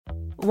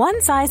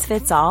One size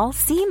fits all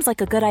seems like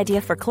a good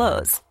idea for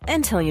clothes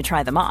until you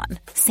try them on.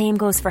 Same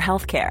goes for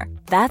healthcare.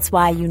 That's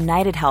why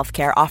United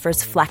Healthcare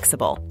offers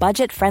flexible,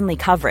 budget-friendly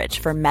coverage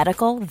for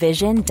medical,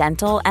 vision,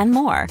 dental, and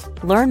more.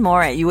 Learn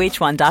more at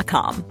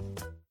uh1.com.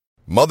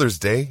 Mother's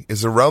Day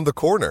is around the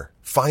corner.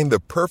 Find the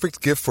perfect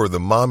gift for the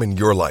mom in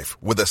your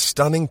life with a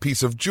stunning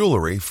piece of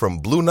jewelry from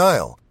Blue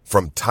Nile.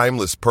 From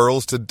timeless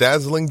pearls to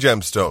dazzling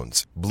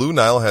gemstones, Blue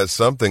Nile has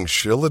something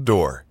she'll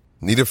adore.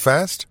 Need it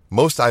fast?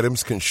 Most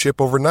items can ship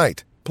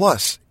overnight.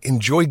 Plus,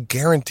 enjoy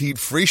guaranteed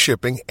free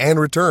shipping and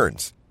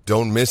returns.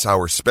 Don't miss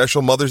our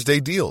special Mother's Day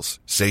deals.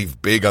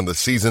 Save big on the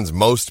season's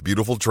most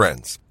beautiful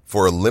trends.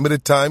 For a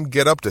limited time,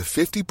 get up to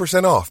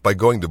 50% off by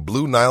going to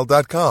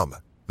BlueNile.com.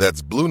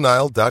 That's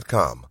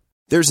BlueNile.com.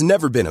 There's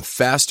never been a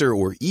faster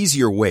or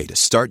easier way to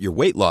start your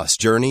weight loss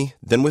journey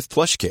than with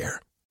PlushCare.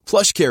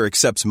 PlushCare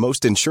accepts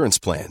most insurance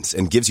plans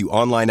and gives you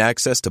online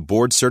access to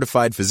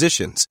board-certified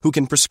physicians who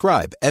can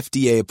prescribe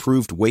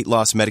FDA-approved weight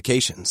loss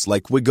medications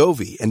like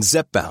Wegovy and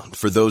Zepbound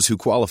for those who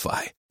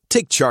qualify.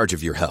 Take charge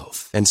of your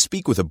health and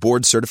speak with a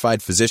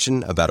board-certified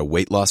physician about a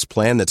weight loss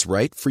plan that's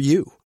right for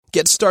you.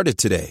 Get started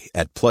today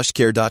at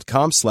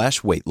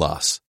plushcare.com/weight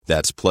loss.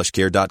 That's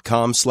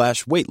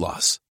plushcare.com/weight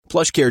loss.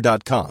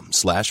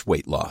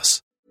 plushcare.com/weight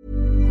loss.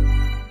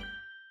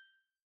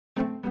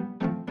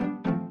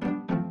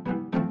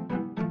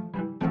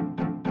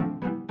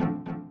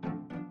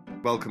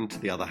 Welcome to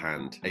The Other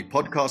Hand, a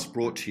podcast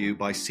brought to you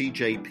by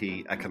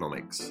CJP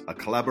Economics, a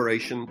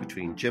collaboration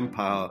between Jim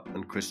Power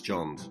and Chris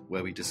Johns,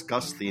 where we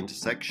discuss the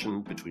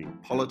intersection between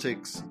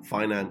politics,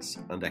 finance,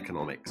 and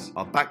economics.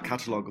 Our back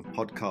catalogue of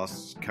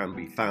podcasts can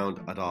be found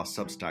at our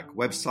Substack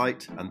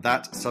website, and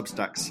that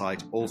Substack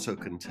site also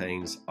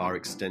contains our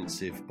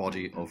extensive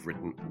body of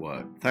written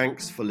work.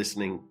 Thanks for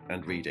listening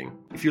and reading.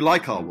 If you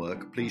like our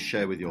work, please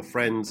share with your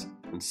friends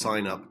and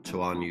sign up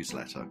to our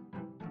newsletter.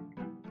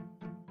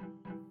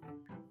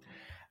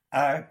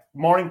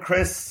 Morning,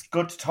 Chris.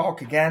 Good to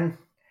talk again.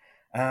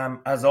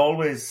 As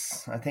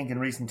always, I think in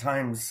recent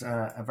times,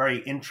 a very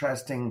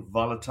interesting,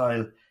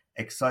 volatile,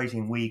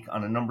 exciting week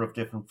on a number of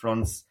different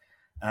fronts.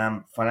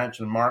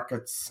 Financial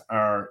markets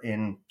are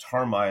in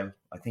turmoil,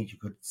 I think you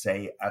could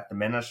say, at the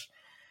minute.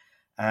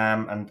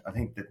 And I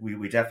think that we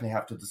definitely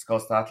have to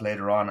discuss that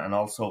later on, and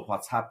also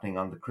what's happening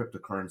on the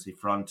cryptocurrency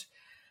front.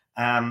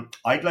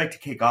 I'd like to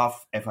kick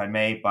off, if I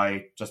may,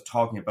 by just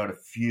talking about a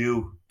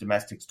few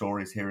domestic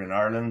stories here in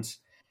Ireland.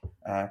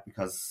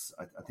 Because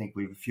I think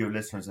we have a few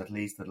listeners at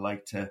least that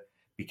like to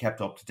be kept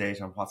up to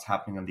date on what's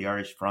happening on the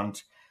Irish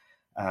front.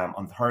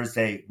 On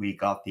Thursday, we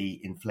got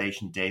the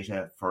inflation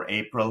data for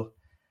April.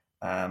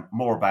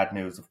 More bad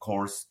news, of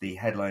course. The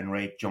headline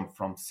rate jumped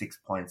from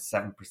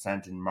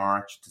 6.7% in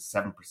March to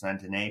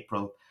 7% in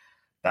April.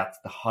 That's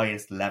the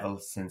highest level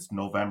since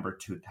November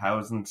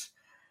 2000.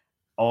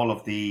 All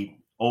of the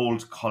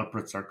old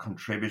culprits are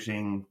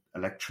contributing.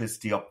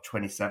 Electricity up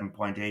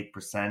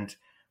 27.8%.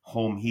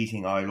 Home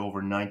heating oil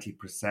over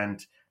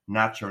 90%,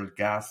 natural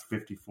gas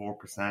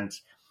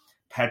 54%,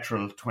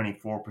 petrol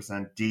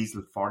 24%,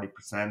 diesel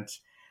 40%,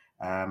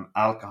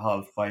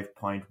 alcohol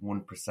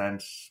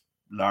 5.1%,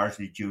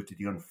 largely due to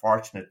the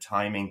unfortunate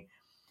timing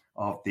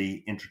of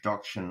the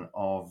introduction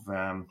of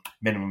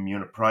minimum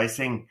unit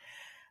pricing.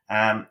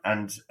 And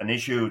an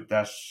issue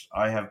that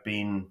I have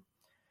been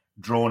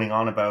droning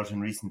on about in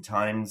recent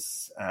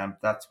times,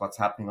 that's what's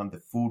happening on the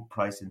food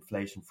price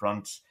inflation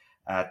front.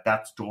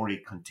 That story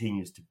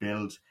continues to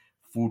build.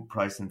 Food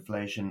price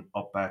inflation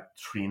up at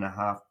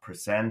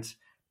 3.5%.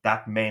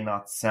 That may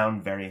not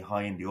sound very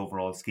high in the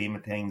overall scheme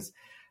of things,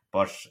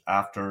 but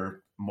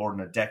after more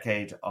than a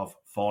decade of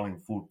falling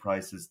food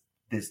prices,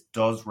 this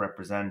does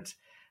represent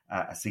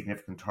a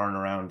significant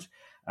turnaround.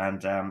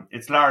 And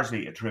it's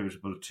largely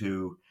attributable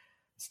to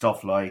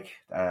stuff like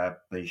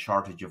the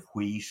shortage of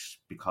wheat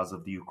because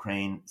of the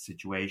Ukraine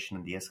situation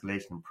and the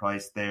escalation in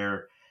price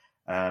there.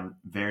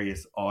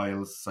 Various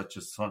oils such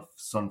as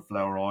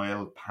sunflower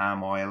oil,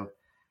 palm oil,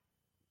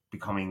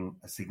 becoming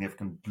a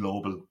significant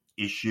global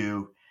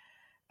issue.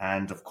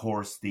 And of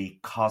course, the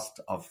cost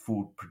of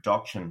food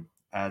production,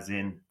 as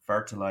in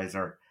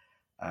fertilizer,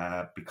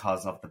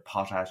 because of the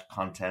potash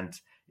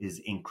content, is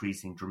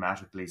increasing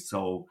dramatically.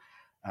 So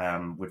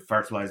with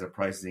fertilizer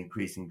prices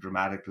increasing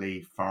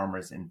dramatically,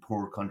 farmers in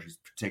poor countries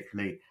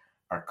particularly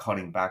are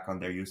cutting back on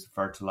their use of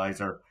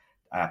fertilizer,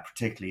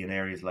 particularly in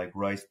areas like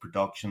rice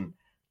production.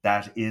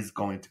 That is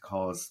going to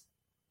cause,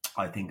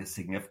 I think, a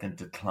significant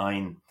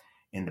decline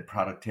in the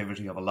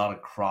productivity of a lot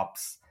of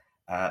crops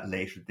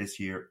later this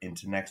year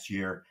into next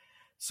year.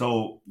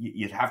 So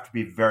you'd have to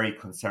be very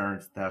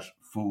concerned that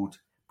food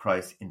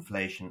price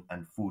inflation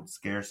and food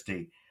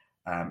scarcity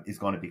is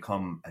going to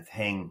become a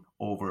thing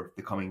over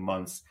the coming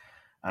months.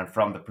 And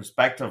from the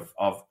perspective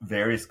of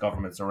various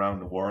governments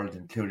around the world,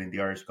 including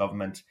the Irish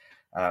government,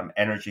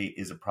 energy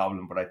is a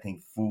problem, but I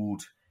think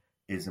food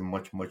is a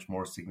much, much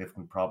more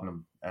significant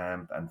problem.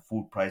 And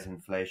food price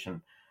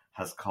inflation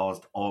has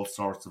caused all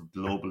sorts of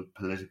global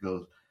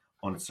political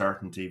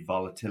uncertainty,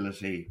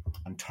 volatility,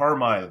 and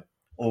turmoil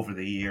over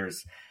the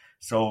years.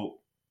 So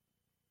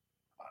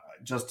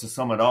just to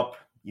sum it up,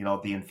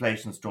 the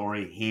inflation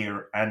story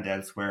here and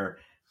elsewhere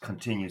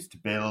continues to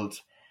build.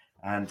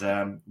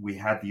 And we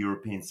had the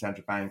European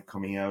Central Bank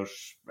coming out,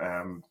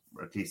 or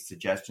at least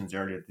suggestions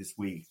earlier this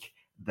week,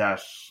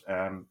 that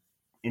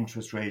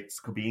interest rates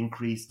could be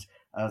increased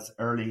as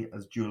early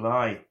as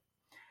July.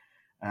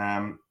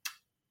 A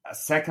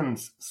second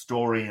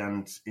story,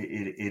 and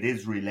it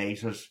is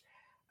related,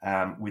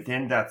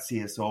 within that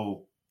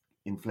CSO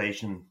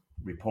inflation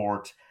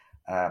report,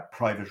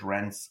 private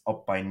rents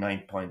up by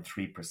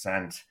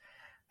 9.3%.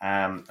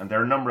 And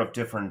there are a number of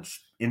different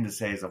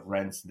indices of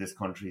rents in this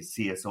country.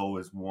 CSO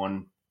is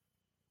one.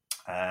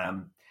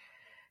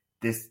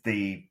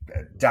 The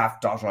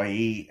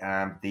daft.ie,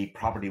 the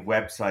property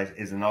website,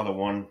 is another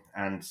one.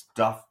 And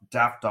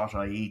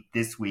daft.ie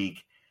this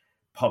week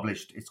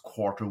published its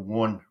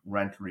Q1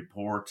 rental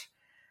report,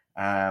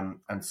 and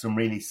some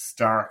really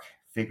stark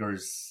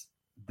figures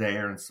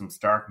there and some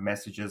stark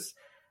messages.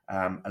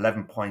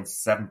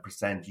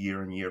 11.7%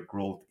 year-on-year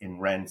growth in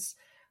rents.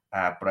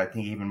 But I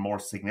think even more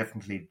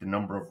significantly, the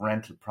number of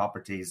rental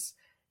properties,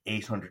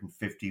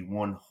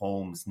 851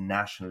 homes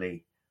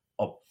nationally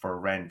up for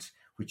rent,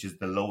 which is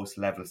the lowest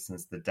level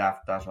since the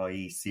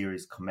daft.ie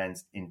series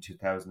commenced in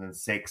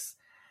 2006.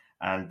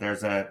 And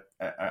there's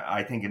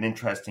I think, an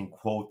interesting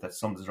quote that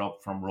sums it up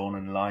from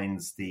Ronan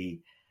Lyons, the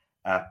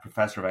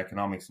professor of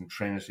economics in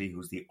Trinity,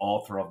 who's the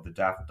author of the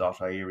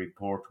daft.ie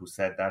report, who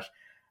said that,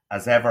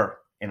 as ever,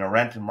 in a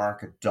rental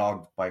market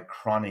dogged by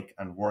chronic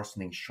and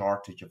worsening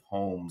shortage of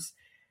homes,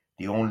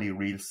 the only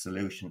real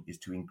solution is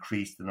to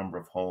increase the number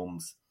of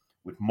homes.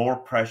 With more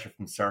pressure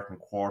from certain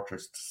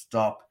quarters to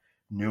stop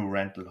new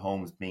rental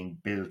homes being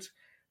built,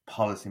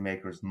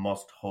 policymakers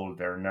must hold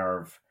their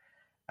nerve.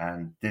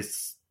 And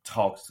this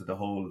talks to the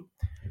whole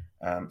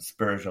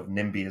spirit of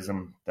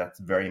NIMBYism that's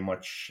very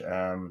much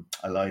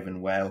alive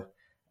and well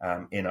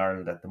in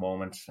Ireland at the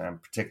moment,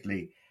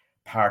 particularly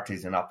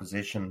parties in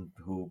opposition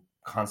who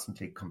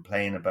constantly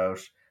complain about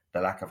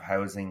the lack of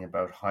housing,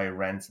 about high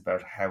rents,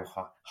 about how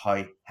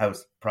high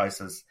house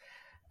prices,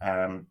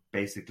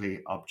 basically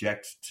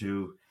object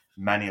to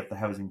many of the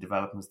housing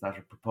developments that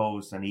are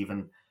proposed. And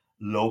even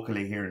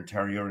locally here in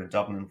Terreur in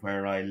Dublin,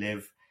 where I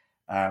live,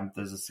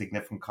 there's a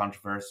significant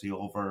controversy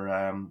over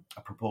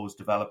a proposed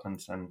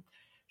development, and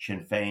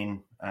Sinn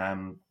Féin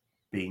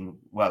being,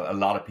 well, a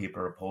lot of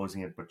people are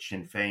opposing it, but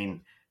Sinn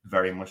Féin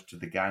very much to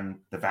the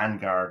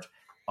vanguard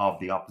of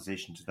the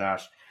opposition to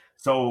that.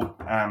 So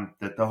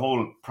the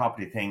whole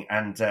property thing,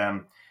 and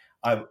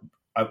I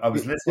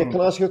was listening.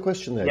 Can I ask you a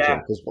question there,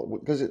 yeah. Jim?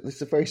 Because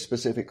it's a very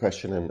specific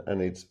question,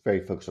 and it's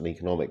very focused on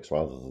economics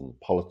rather than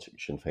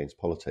politics. Sinn Féin's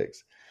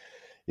politics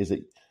is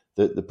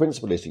that the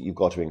principle is that you've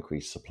got to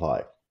increase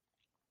supply,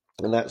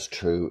 and that's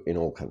true in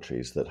all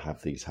countries that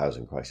have these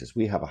housing crises.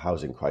 We have a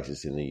housing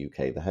crisis in the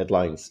UK. The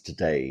headlines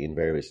today in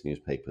various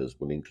newspapers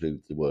will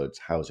include the words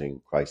 "housing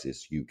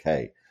crisis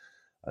UK"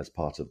 as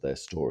part of their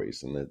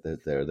stories. And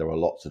there are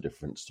lots of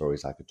different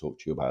stories I could talk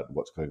to you about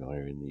what's going on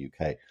here in the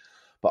UK.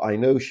 But I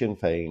know Sinn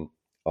Féin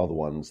are the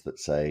ones that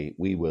say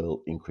we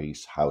will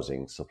increase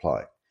housing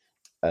supply.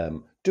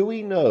 Do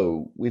we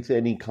know with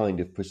any kind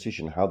of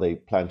precision how they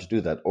plan to do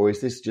that? Or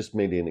is this just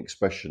merely an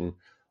expression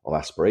of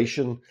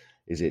aspiration?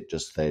 Is it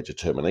just their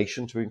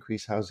determination to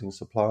increase housing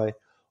supply?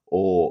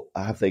 Or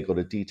have they got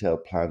a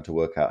detailed plan to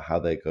work out how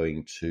they're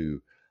going to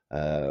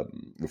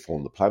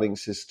reform the planning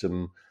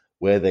system,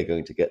 where they're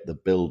going to get the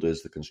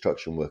builders, the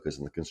construction workers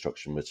and the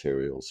construction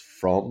materials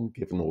from,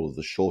 given all of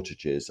the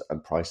shortages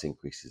and price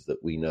increases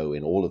that we know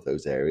in all of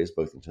those areas,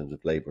 both in terms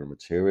of labour and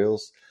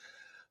materials?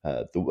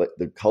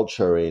 The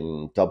culture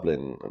in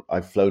Dublin,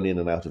 I've flown in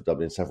and out of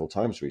Dublin several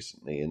times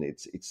recently, and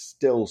it's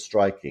still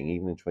striking,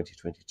 even in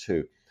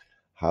 2022,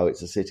 how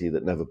it's a city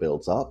that never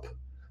builds up.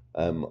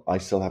 I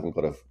still haven't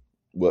got a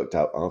worked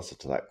out answer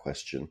to that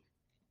question.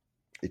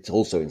 It's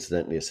also,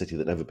 incidentally, a city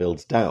that never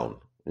builds down,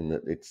 in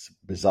that it's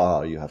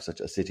bizarre you have such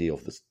a city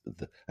of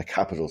a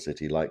capital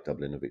city like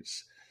Dublin of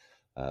its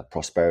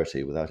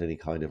prosperity without any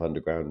kind of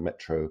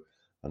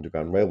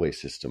underground railway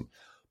system.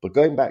 But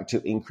going back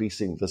to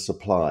increasing the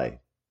supply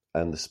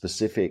and the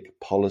specific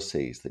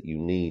policies that you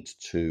need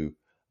to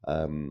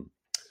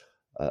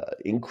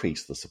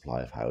increase the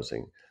supply of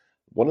housing,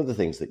 one of the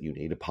things that you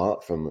need,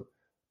 apart from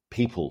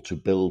people to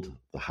build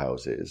the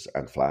houses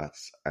and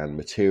flats and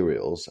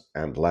materials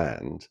and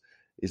land,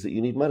 is that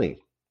you need money.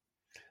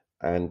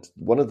 And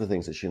one of the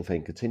things that Sinn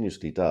Féin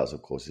continuously does,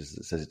 of course, is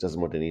it says it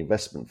doesn't want any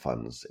investment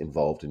funds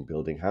involved in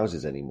building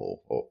houses anymore,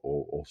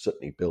 or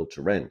certainly build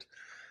to rent.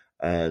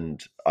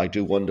 And I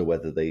do wonder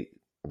whether they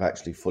have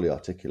actually fully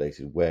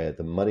articulated where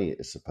the money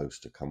is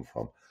supposed to come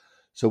from.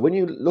 So when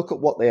you look at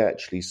what they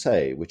actually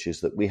say, which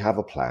is that we have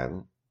a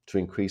plan to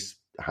increase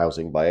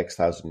housing by X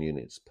thousand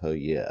units per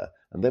year,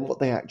 and then what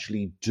they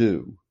actually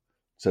do.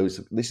 So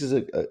this is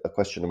a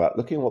question about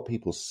looking at what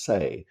people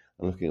say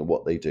and looking at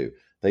what they do.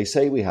 They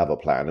say we have a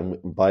plan,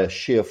 and by a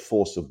sheer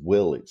force of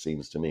will, it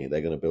seems to me,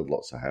 they're going to build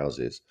lots of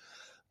houses.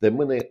 Then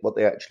what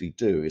they actually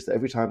do is that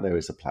every time there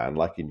is a plan,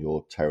 like in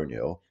your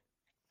Terreur,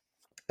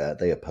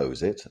 they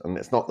oppose it. And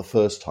it's not the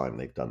first time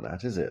they've done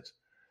that, is it?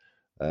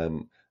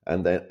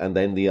 And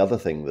then the other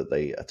thing that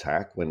they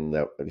attack,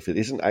 if it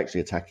isn't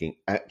actually attacking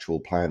actual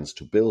plans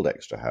to build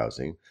extra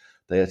housing,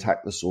 they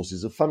attack the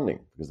sources of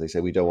funding, because they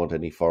say we don't want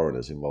any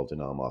foreigners involved in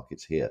our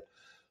markets here.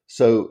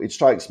 So it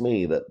strikes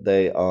me that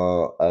they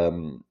are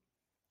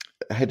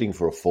heading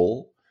for a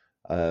fall.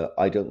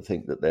 I don't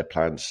think that their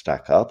plans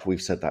stack up.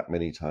 We've said that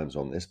many times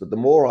on this, but the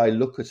more I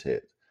look at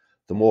it,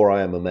 the more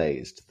I am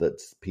amazed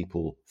that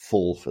people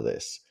fall for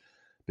this.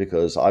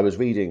 Because I was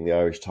reading the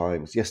Irish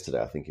Times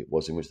yesterday, I think it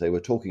was, in which they were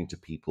talking to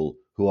people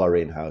who are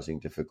in housing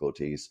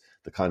difficulties,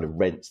 the kind of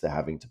rents they're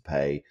having to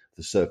pay,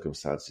 the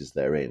circumstances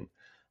they're in.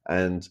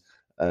 And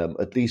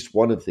at least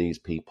one of these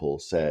people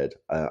said,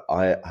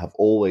 I have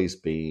always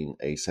been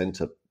a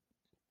centre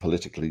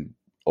politically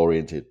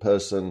oriented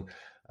person.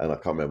 And I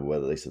can't remember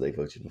whether they said they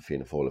voted for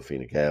Fianna Fáil or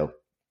Fine Gael.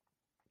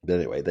 But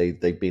anyway,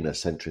 they've been a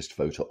centrist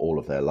voter all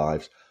of their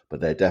lives, but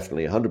they're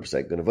definitely 100%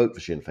 going to vote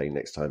for Sinn Féin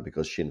next time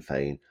because Sinn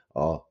Féin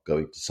are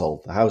going to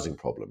solve the housing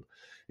problem.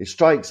 It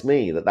strikes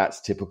me that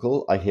that's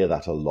typical. I hear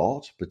that a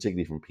lot,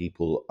 particularly from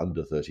people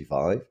under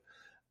 35.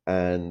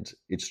 And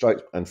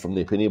from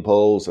the opinion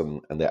polls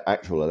and their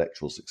actual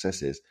electoral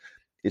successes,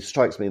 it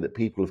strikes me that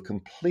people have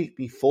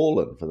completely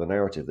fallen for the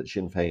narrative that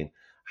Sinn Féin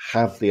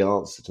have the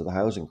answer to the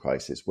housing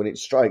crisis, when it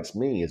strikes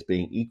me as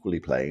being equally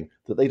plain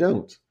that they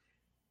don't.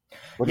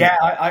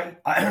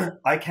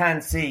 I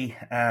can't see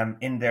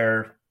in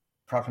their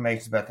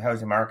proclamations about the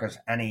housing market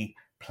any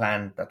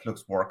plan that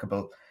looks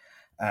workable.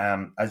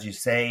 As you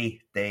say,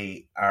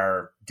 they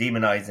are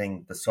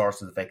demonising the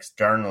sources of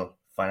external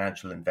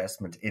financial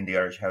investment in the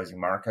Irish housing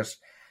market.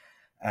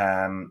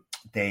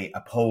 They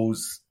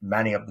oppose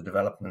many of the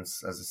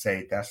developments, as I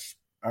say, that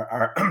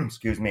are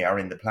are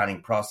in the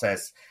planning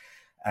process.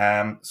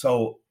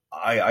 So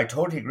I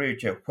totally agree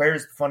with you.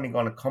 Where's the funding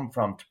going to come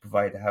from to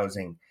provide the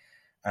housing?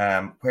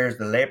 Where's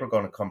the labour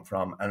going to come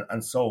from?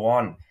 And so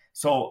on.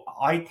 So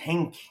I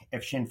think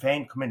if Sinn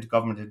Féin come into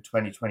government in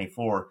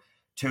 2024,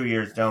 2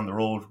 years down the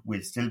road,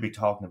 we'll still be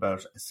talking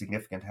about a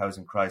significant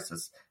housing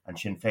crisis, and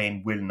Sinn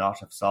Féin will not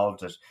have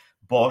solved it.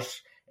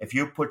 But if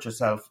you put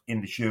yourself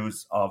in the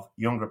shoes of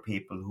younger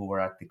people who are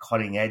at the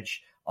cutting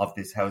edge of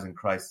this housing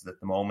crisis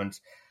at the moment,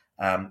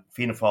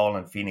 Fianna Fáil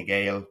and Fine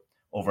Gael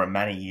over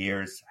many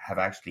years have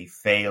actually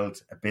failed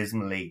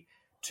abysmally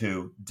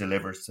to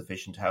deliver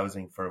sufficient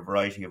housing for a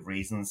variety of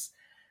reasons.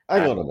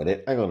 Hang on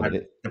a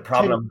minute. The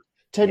problem...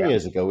 10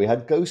 years ago, we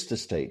had ghost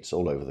estates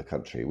all over the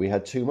country. We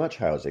had too much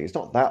housing. It's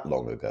not that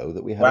long ago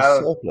that we had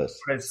a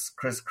surplus.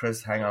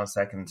 Chris, hang on a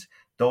second.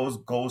 Those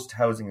ghost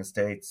housing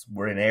estates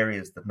were in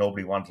areas that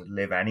nobody wanted to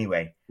live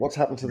anyway. What's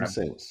happened to them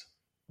since?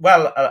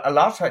 Well, a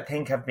lot, I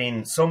think, have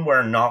been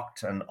somewhere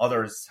knocked, and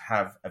others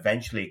have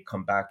eventually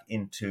come back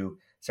into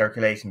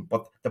circulation.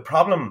 But the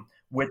problem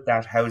with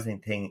that housing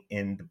thing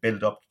in the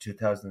build-up to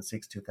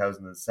 2006,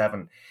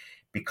 2007,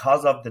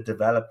 because of the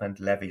development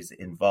levies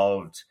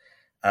involved,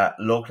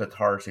 local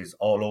authorities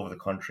all over the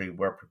country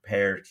were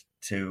prepared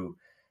to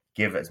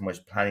give as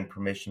much planning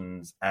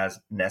permissions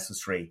as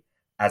necessary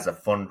as a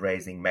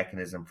fundraising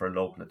mechanism for a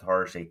local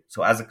authority.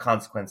 So as a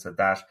consequence of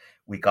that,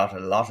 we got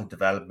a lot of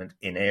development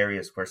in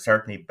areas where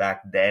certainly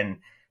back then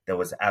there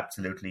was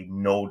absolutely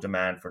no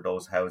demand for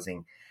those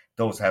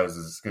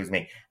houses.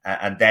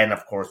 And then,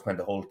 of course, when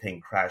the whole thing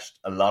crashed,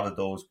 a lot of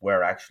those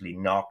were actually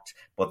knocked.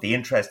 But the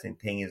interesting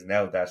thing is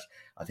now that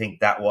I think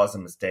that was a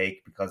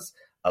mistake, because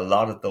a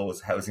lot of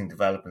those housing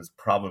developments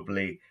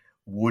probably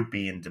would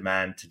be in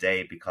demand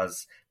today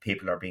because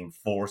people are being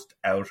forced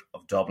out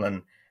of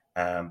Dublin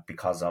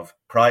because of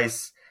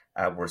price.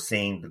 We're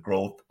seeing the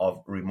growth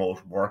of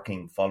remote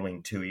working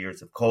following 2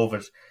 years of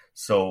COVID.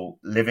 So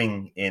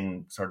living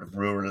in sort of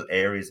rural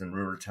areas and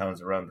rural towns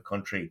around the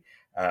country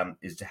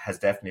has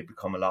definitely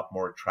become a lot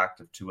more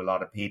attractive to a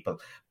lot of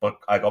people. But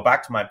I go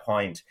back to my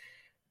point.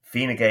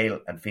 Fine Gael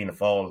and Fianna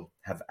Fáil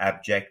have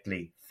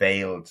abjectly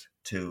failed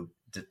to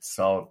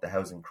solve the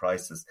housing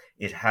crisis.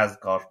 It has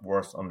got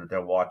worse under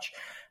their watch.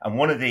 And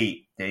one of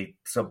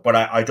but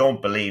I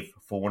don't believe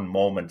for one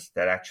moment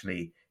that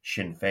actually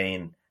Sinn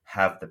Féin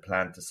have the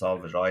plan to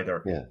solve it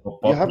either. Yeah.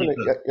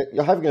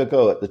 You're having a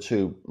go at the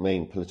two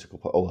main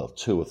political,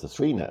 two of the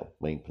three now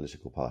main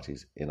political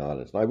parties in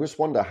Ireland. And I just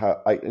wonder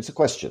it's a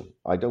question.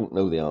 I don't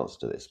know the answer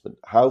to this, but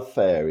how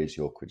fair is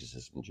your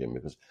criticism, Jim?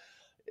 Because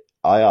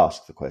I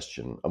ask the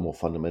question, a more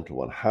fundamental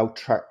one, how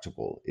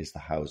tractable is the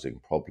housing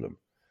problem?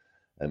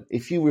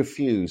 If you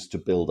refuse to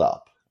build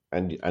up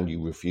and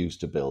you refuse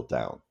to build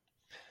down,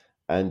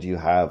 and you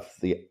have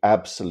the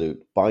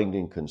absolute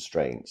binding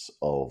constraints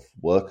of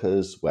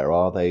workers, where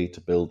are they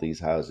to build these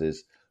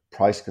houses,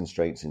 price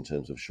constraints in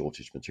terms of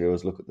shortage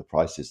materials, look at the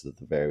prices of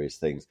the various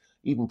things,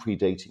 even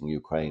predating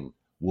Ukraine,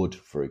 wood,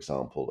 for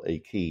example, a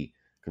key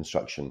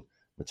construction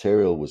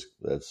material was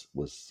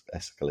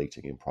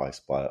escalating in price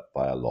by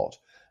a lot,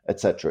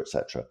 etc.,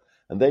 etc.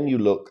 And then you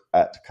look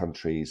at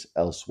countries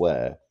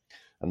elsewhere,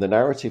 and the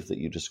narrative that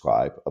you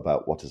describe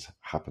about what has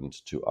happened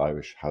to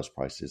Irish house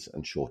prices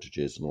and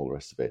shortages and all the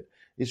rest of it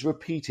is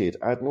repeated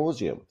ad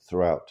nauseum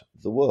throughout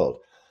the world.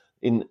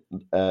 In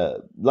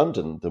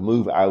London, the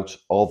move out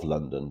of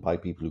London by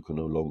people who can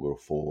no longer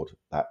afford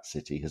that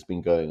city has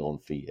been going on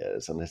for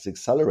years and has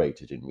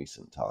accelerated in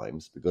recent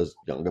times because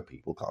younger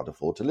people can't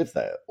afford to live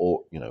there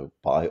or,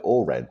 buy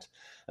or rent.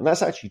 And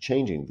that's actually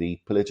changing the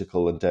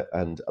political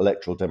and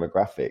electoral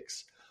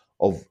demographics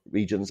of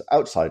regions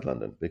outside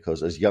London,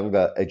 because as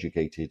younger,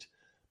 educated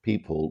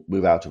people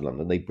move out of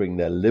London, they bring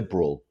their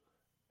liberal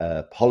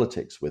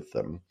politics with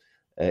them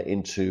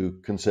into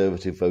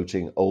conservative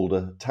voting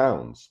older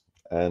towns.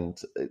 And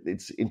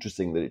it's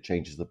interesting that it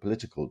changes the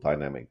political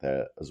dynamic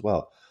there as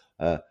well.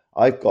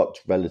 I've got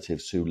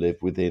relatives who live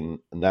within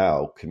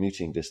now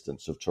commuting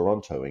distance of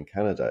Toronto in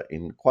Canada,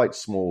 in quite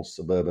small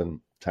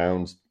suburban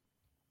towns,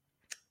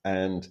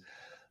 and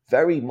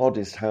very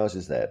modest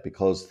houses there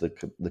because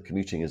the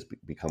commuting has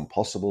become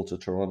possible to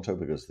Toronto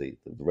because the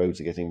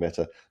roads are getting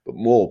better, but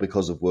more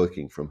because of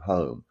working from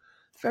home.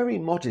 Very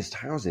modest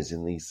houses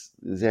in these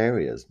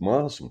areas,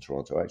 miles from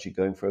Toronto, are actually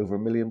going for over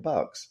 $1 million.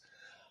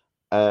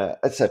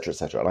 Et cetera, et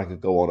cetera. And I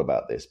could go on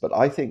about this, but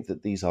I think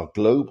that these are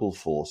global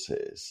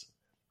forces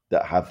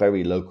that have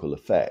very local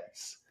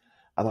effects.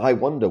 And I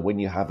wonder, when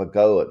you have a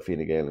go at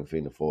Fine Gael and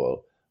Fianna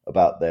Fáil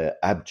about their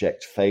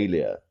abject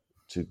failure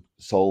to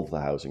solve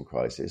the housing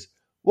crisis,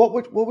 what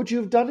would you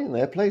have done in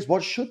their place?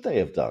 What should they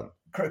have done?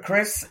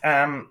 Chris,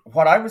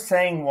 what I was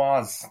saying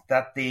was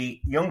that the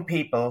young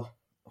people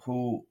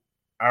who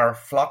are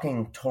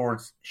flocking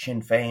towards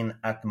Sinn Féin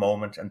at the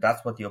moment, and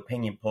that's what the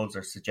opinion polls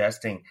are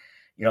suggesting.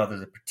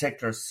 There's a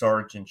particular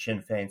surge in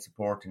Sinn Féin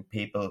support in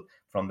people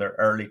from their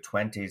early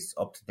 20s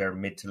up to their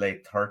mid to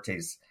late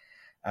 30s.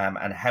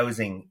 And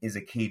housing is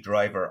a key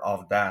driver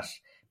of that,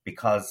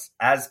 because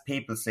as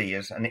people see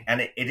it,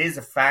 and it is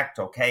a fact,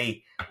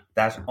 okay,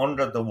 that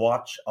under the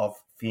watch of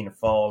Fianna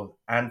Fáil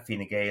and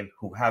Fine Gael,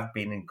 who have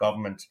been in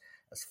government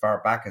as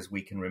far back as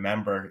we can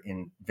remember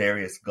in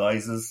various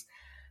guises,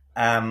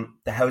 the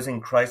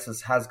housing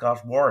crisis has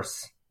got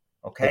worse.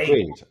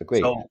 Okay,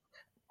 agreed. So,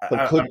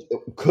 but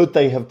could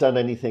they have done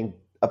anything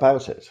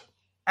about it?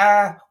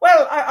 Well,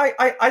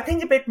 I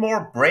think a bit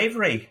more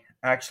bravery,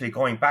 actually,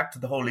 going back to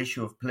the whole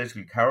issue of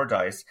political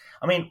cowardice.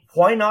 I mean,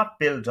 why not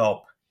build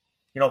up?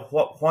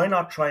 Why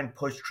not try and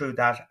push through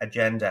that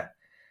agenda?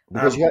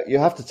 Because you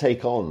have to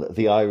take on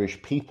the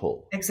Irish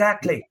people.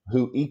 Exactly.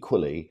 Who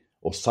equally,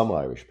 or some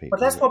Irish people. But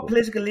that's what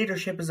political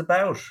leadership is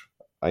about.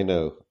 I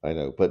know.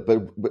 But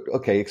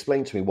okay,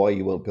 explain to me why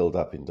you won't build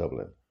up in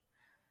Dublin.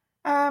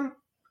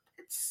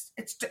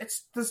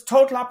 There's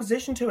total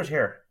opposition to it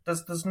here.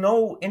 There's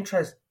no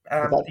interest.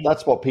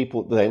 That's what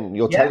people. Then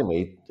you're telling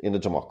me, in a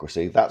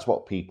democracy, that's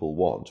what people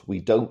want. We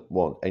don't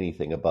want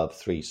anything above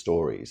 3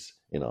 stories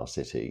in our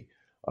city.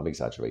 I'm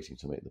exaggerating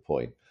to make the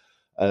point,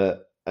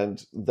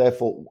 and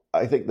therefore,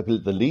 I think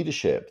the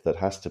leadership that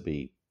has to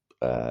be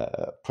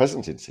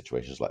present in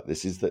situations like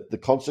this is that the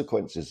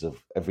consequences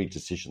of every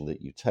decision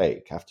that you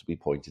take have to be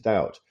pointed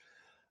out.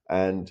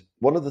 And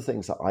one of the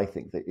things that I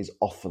think that is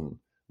often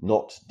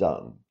not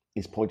done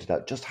is pointed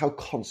out just how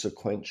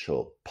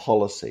consequential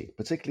policy,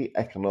 particularly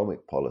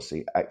economic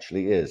policy,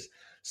 actually is.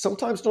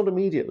 Sometimes not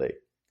immediately,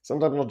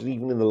 sometimes not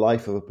even in the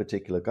life of a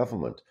particular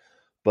government,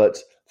 but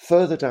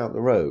further down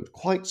the road,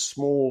 quite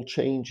small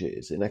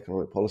changes in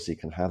economic policy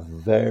can have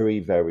very,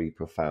 very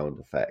profound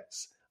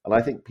effects. And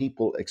I think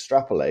people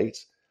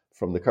extrapolate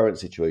from the current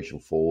situation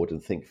forward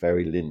and think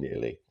very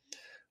linearly.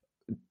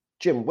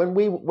 Jim, when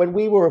we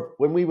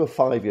were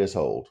 5 years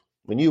old,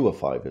 when you were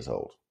 5 years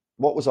old,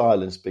 what was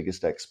Ireland's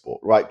biggest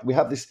export? Right, we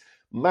have this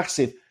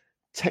massive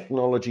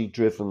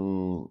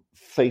technology-driven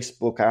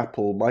Facebook,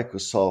 Apple,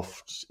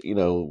 Microsoft,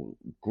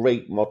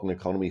 great modern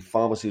economy,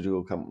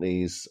 pharmaceutical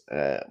companies,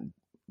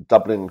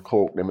 Dublin,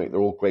 Cork, Limerick,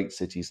 they're all great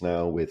cities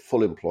now with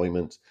full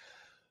employment.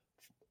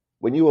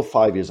 When you were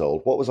 5 years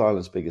old, what was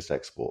Ireland's biggest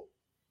export?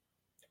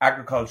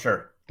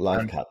 Agriculture.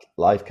 Live cows.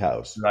 Live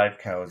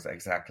cows,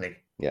 exactly.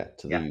 Yeah,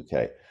 to the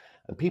UK.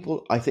 And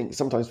people, I think,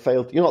 sometimes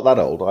fail. You're not that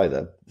old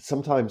either.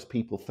 Sometimes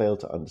people fail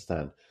to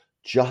understand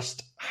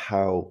just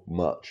how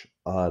much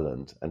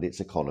Ireland and its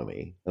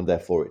economy, and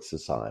therefore its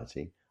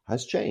society,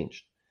 has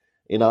changed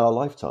in our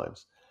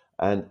lifetimes.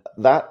 And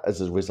that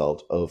as a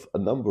result of a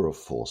number of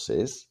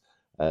forces,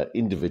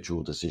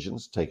 individual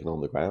decisions taken on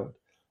the ground,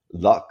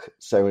 luck,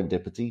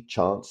 serendipity,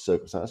 chance,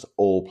 circumstance,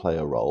 all play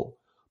a role.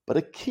 But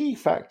a key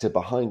factor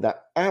behind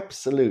that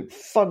absolute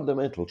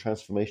fundamental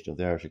transformation of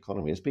the Irish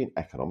economy has been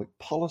economic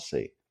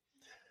policy.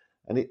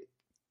 And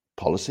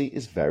policy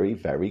is very,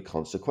 very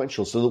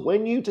consequential. So that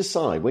when you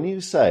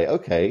say,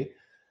 okay,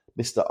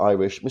 Mr.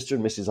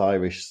 and Mrs.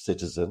 Irish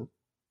citizen,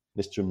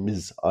 Mr. and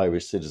Ms.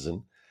 Irish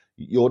citizen,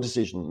 your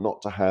decision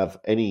not to have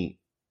any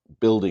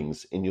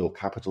buildings in your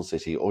capital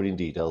city or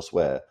indeed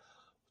elsewhere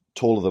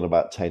taller than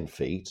about 10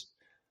 feet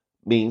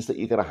means that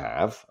you're going to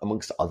have,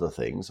 amongst other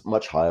things,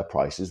 much higher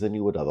prices than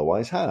you would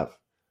otherwise have.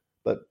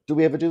 But do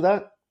we ever do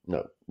that?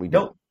 No, we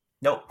don't.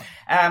 No.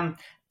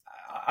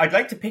 I'd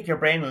like to pick your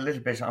brain a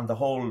little bit on the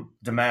whole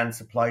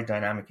demand-supply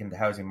dynamic in the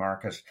housing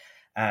market.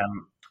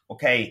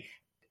 It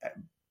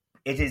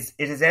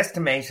is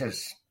estimated,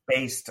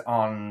 based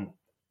on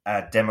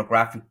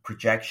demographic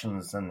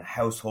projections and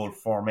household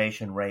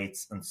formation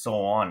rates and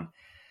so on,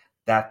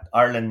 that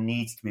Ireland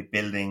needs to be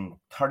building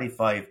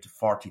 35 to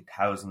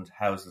 40,000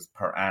 houses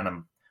per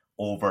annum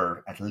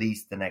over at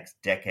least the next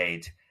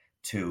decade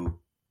to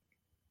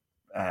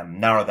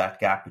narrow that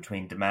gap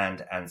between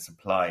demand and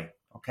supply.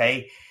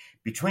 Okay,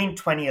 between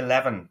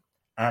 2011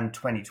 and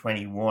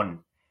 2021,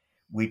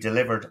 we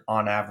delivered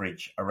on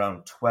average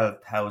around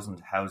 12,000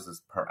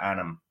 houses per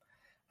annum.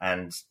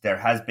 And there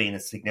has been a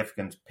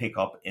significant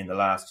pickup in the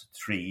last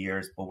 3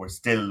 years, but we're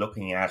still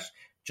looking at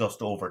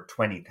just over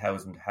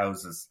 20,000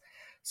 houses.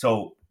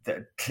 So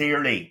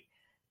clearly,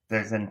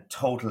 there's a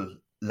total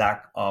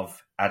lack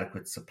of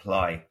adequate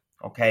supply.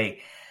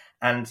 Okay.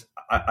 And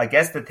I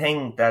guess the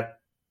thing that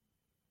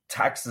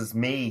taxes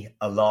me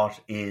a lot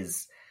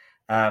is,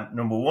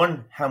 number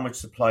one, how much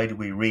supply do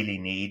we really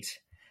need?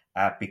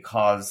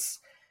 Because,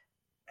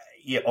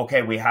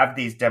 we have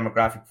these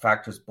demographic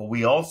factors, but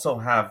we also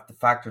have the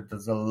fact that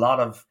there's a lot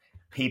of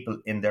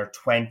people in their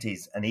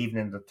 20s and even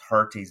in the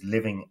 30s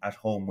living at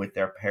home with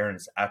their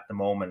parents at the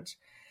moment.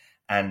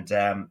 And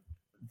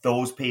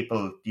those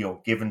people,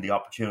 given the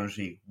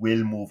opportunity,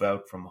 will move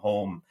out from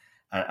home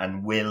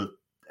and will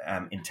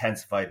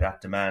intensify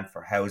that demand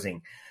for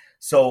housing.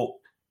 So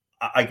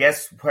I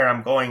guess where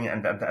I'm going,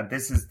 and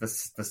this is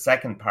the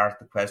second part of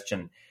the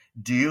question,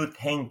 do you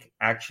think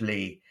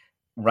actually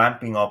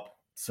ramping up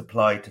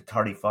supply to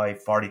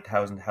 35,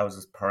 40,000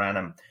 houses per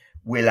annum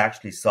will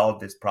actually solve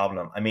this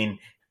problem? I mean,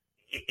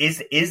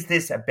 is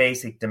this a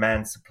basic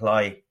demand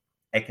supply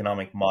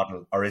economic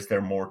model, or is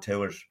there more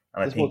to it?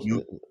 And there's more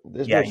to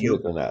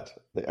it than that.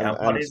 And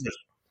what is it?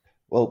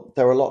 Well,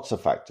 there are lots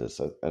of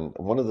factors. And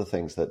one of the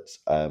things that,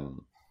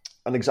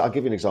 I'll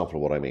give you an example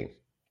of what I mean.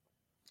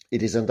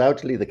 It is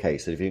undoubtedly the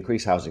case that if you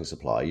increase housing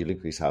supply, you'll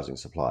increase housing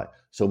supply.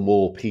 So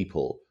more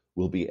people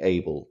will be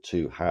able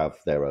to have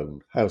their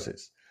own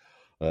houses.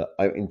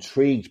 I'm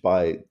intrigued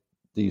by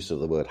the use of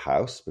the word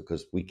house,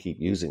 because we keep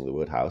using the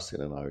word house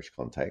in an Irish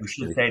context. We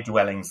should say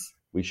dwellings.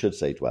 We should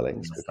say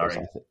dwellings, because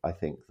I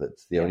think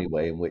that's the only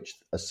way in which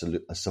a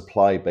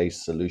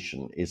supply-based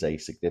solution is a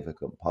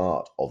significant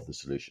part of the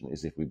solution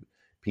is if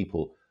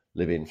people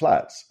live in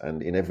flats.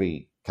 And in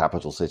every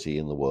capital city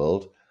in the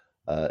world,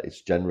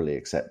 it's generally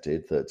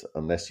accepted that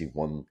unless you've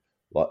won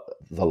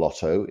the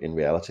lotto in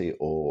reality,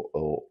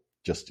 or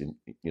just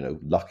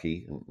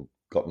lucky and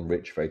gotten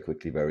rich very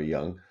quickly, very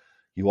young,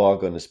 you are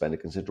going to spend a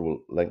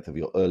considerable length of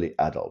your early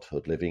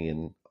adulthood living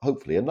in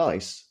hopefully a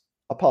nice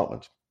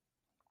apartment.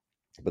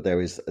 But there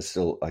is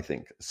still, I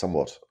think,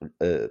 somewhat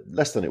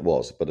less than it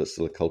was, but it's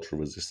still a cultural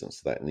resistance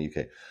to that in the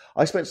UK.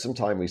 I spent some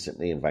time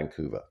recently in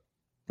Vancouver,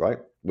 right,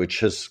 which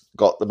has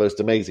got the most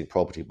amazing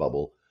property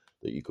bubble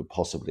that you could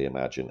possibly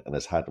imagine, and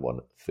has had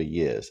one for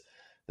years.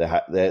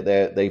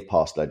 They've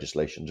passed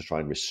legislation to try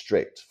and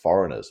restrict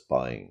foreigners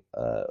buying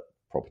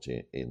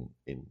property in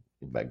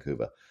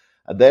Vancouver,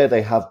 and there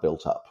they have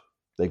built up.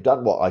 They've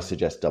done what I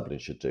suggest Dublin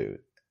should do.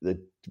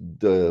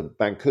 The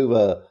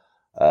Vancouver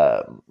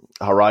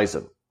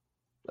horizon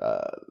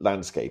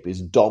landscape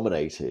is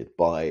dominated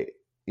by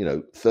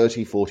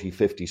 30, 40,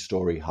 50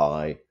 story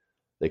high.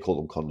 They call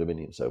them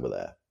condominiums over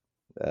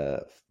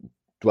there,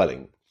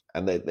 dwelling,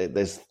 and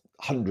there's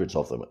hundreds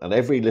of them, and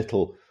every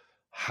little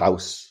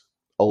house,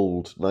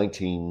 old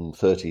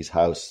 1930s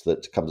house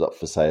that comes up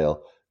for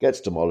sale,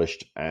 gets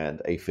demolished,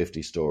 and a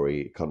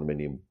 50-story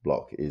condominium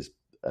block is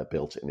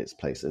built in its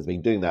place. It's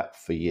been doing that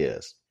for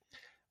years,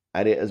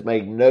 and it has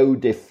made no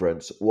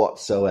difference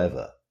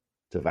whatsoever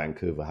to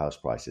Vancouver house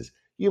prices.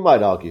 You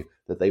might argue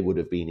that they would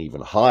have been even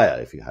higher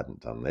if you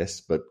hadn't done this,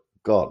 but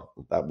God,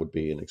 that would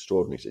be an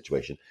extraordinary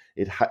situation.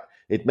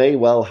 It may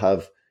well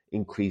have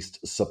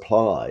increased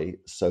supply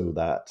so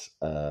that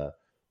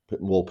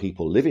more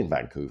people live in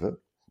Vancouver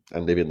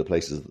and live in the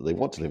places that they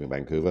want to live in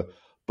Vancouver,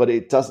 but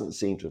it doesn't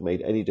seem to have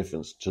made any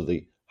difference to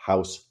the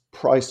house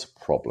price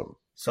problem.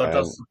 So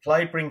does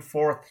supply bring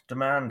forth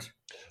demand?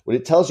 Well,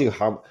 it tells you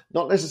how,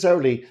 not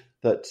necessarily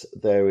that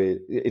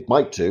it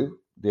might do,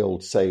 the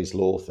old Say's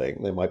Law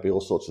thing. There might be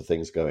all sorts of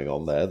things going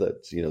on there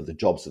that, the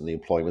jobs and the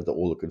employment that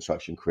all the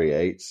construction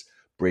creates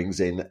brings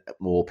in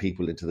more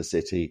people into the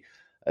city,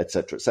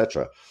 etc.,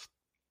 etc.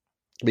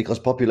 Because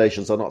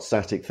populations are not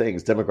static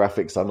things.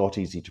 Demographics are not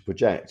easy to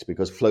project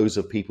because flows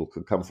of people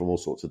could come from all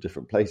sorts of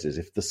different places.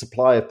 If the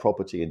supply of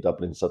property in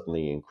Dublin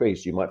suddenly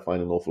increased, you might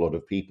find an awful lot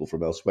of people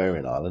from elsewhere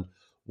in Ireland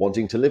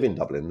wanting to live in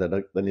Dublin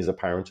than is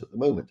apparent at the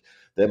moment.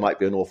 There might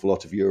be an awful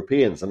lot of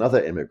Europeans and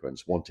other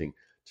immigrants wanting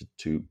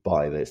to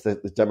buy this.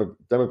 The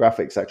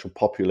demographics, actual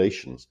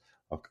populations,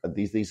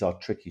 these are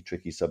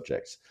tricky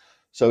subjects.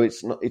 So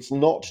it's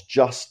not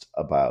just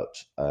about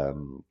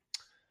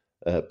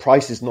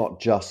price is not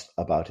just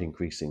about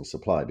increasing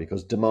supply,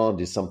 because demand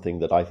is something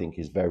that I think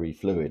is very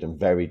fluid and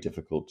very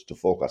difficult to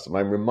forecast. And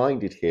I'm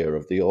reminded here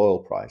of the oil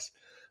price,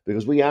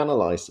 because we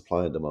analyze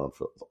supply and demand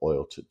for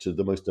oil to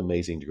the most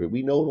amazing degree.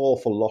 We know an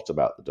awful lot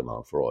about the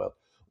demand for oil.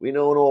 We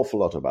know an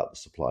awful lot about the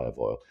supply of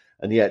oil.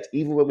 And yet,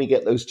 even when we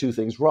get those two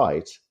things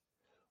right,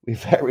 we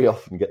very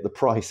often get the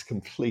price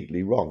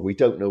completely wrong. We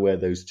don't know where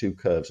those two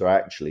curves are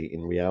actually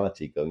in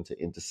reality going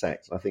to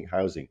intersect. And I think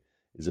housing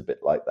is a bit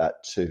like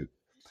that too.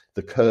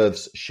 The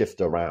curves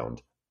shift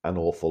around an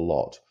awful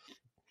lot.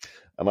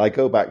 And I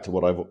go back to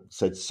what I've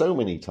said so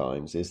many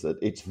times, is that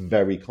it's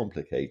very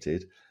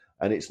complicated,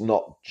 and it's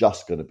not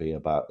just going to be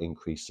about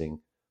increasing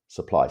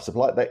supply.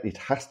 It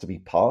has to be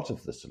part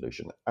of the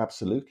solution.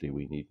 Absolutely,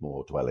 we need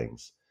more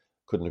dwellings.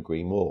 Couldn't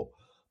agree more.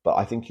 But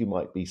I think you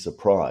might be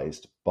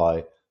surprised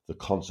by the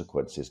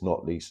consequences,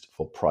 not least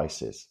for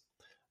prices.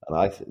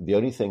 And the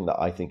only thing that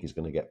I think is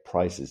going to get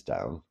prices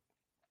down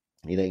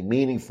in a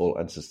meaningful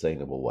and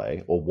sustainable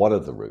way, or one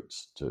of the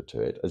routes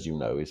to it, as you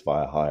know, is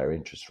via higher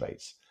interest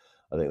rates.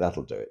 I think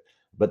that'll do it.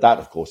 But that,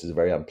 of course, is a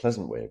very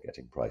unpleasant way of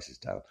getting prices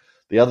down.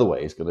 The other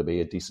way is going to be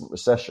a decent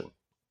recession.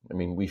 I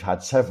mean, we've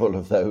had several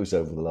of those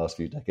over the last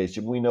few decades,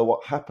 and we know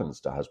what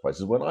happens to house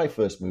prices. When I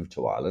first moved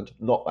to Ireland,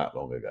 not that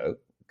long ago,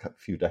 a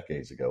few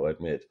decades ago, I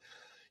admit,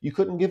 you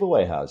couldn't give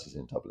away houses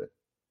in Dublin.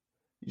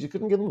 You just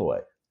couldn't give them away.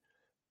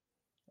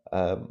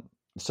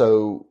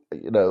 So,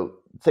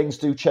 things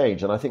do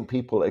change, and I think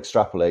people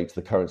extrapolate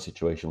the current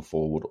situation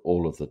forward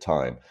all of the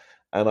time.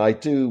 And I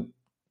do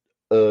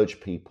urge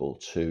people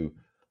to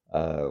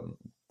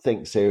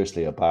think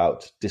seriously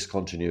about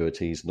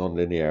discontinuities,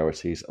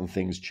 non-linearities, and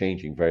things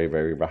changing very,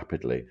 very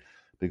rapidly.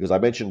 Because I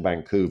mentioned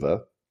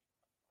Vancouver.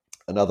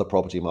 Another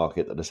property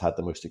market that has had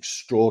the most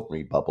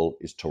extraordinary bubble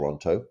is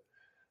Toronto.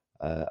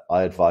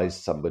 I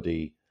advised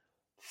somebody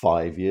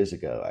 5 years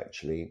ago,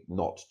 actually,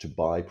 not to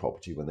buy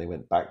property when they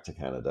went back to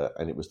Canada.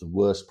 And it was the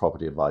worst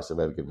property advice I've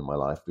ever given in my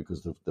life,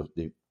 because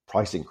the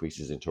price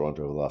increases in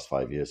Toronto over the last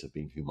 5 years have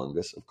been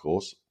humongous, of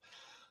course.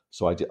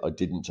 So I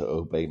didn't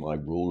obey my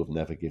rule of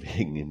never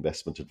giving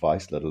investment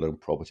advice, let alone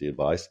property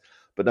advice.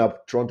 But now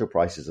Toronto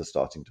prices are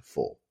starting to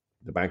fall.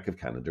 The Bank of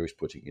Canada is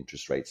putting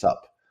interest rates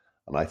up.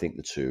 And I think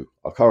the two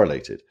are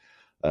correlated.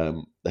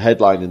 The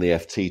headline in the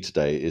FT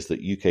today is that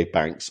UK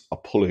banks are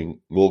pulling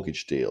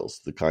mortgage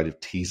deals, the kind of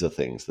teaser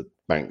things that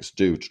banks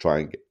do to try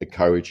and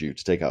encourage you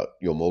to take out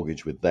your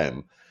mortgage with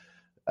them,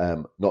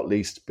 not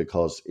least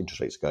because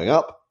interest rates are going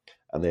up.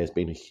 And there's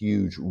been a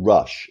huge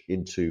rush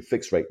into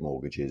fixed rate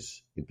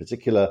mortgages in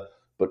particular,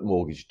 but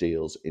mortgage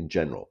deals in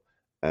general.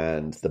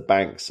 And the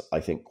banks,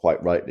 I think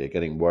quite rightly, are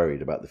getting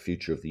worried about the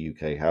future of the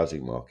UK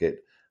housing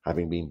market.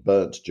 Having been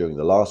burnt during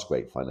the last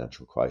great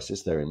financial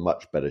crisis, they're in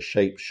much better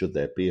shape should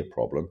there be a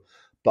problem.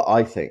 But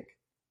I think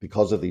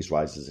because of these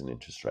rises in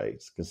interest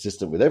rates,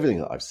 consistent with everything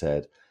that I've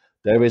said,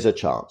 there is a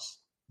chance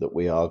that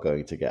we are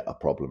going to get a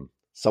problem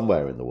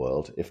somewhere in the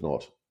world, if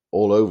not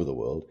all over the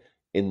world,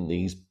 in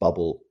these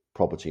bubble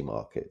property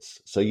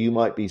markets. So you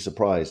might be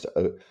surprised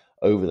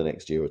over the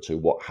next year or two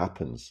what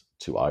happens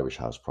to Irish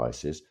house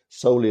prices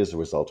solely as a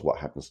result of what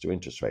happens to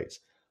interest rates.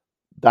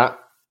 That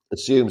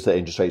assumes that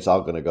interest rates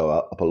are going to go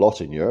up a lot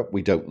in Europe.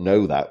 We don't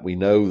know that. We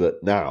know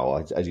that now,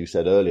 as you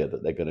said earlier,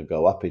 that they're going to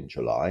go up in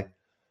July.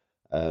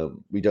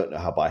 We don't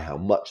know by how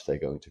much they're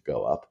going to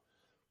go up,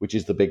 which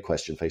is the big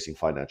question facing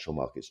financial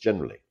markets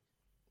generally.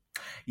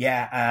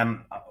 Yeah,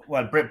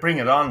 well, bring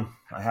it on,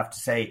 I have to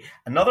say.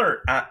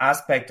 Another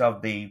aspect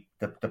of the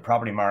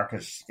property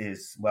market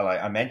is, well,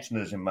 I mentioned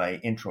it in my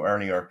intro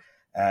earlier,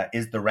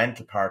 is the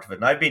rental part of it.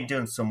 And I've been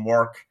doing some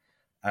work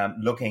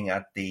looking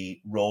at the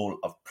role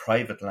of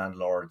private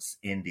landlords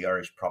in the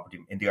Irish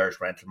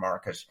rental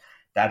market.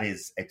 That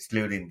is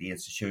excluding the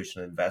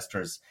institutional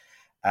investors.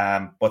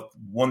 But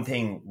one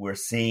thing we're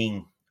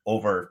seeing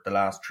over the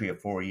last 3 or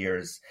 4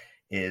 years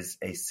is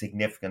a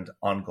significant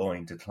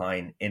ongoing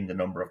decline in the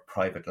number of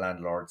private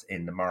landlords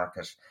in the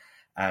market.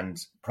 And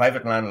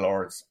private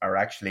landlords are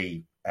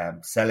actually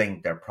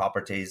selling their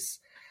properties.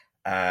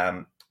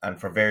 And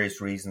for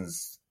various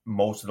reasons,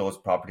 most of those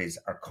properties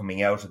are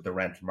coming out of the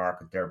rental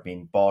market. They're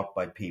being bought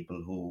by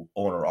people who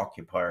owner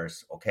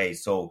occupiers. Okay,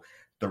 so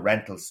the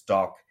rental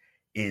stock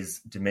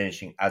is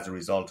diminishing as a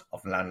result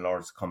of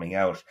landlords coming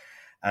out.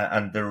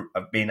 And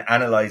I've been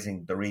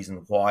analysing the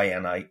reason why,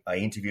 and I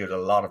interviewed a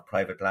lot of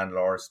private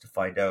landlords to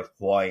find out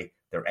why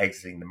they're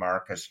exiting the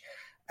market.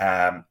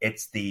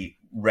 It's the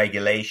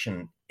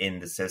regulation in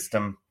the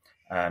system.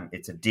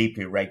 It's a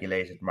deeply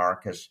regulated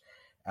market.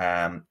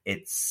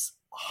 It's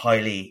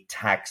highly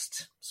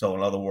taxed. So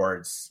in other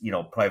words,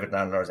 private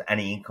landlords,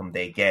 any income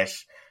they get,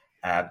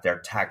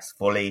 they're taxed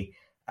fully.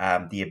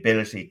 The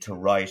ability to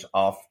write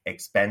off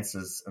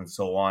expenses and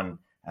so on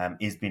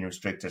is being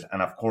restricted.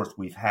 And of course,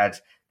 we've had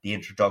the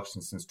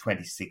introduction since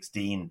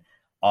 2016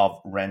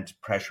 of rent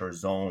pressure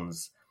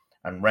zones.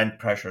 And rent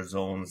pressure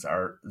zones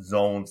are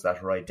zones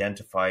that are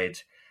identified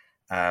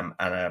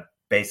and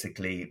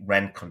basically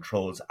rent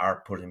controls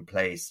are put in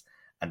place.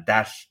 And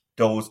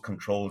those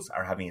controls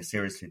are having a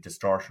seriously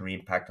distortionary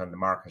impact on the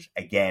market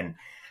again.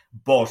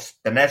 But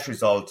the net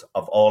result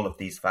of all of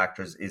these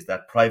factors is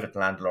that private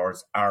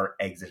landlords are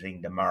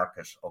exiting the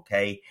market,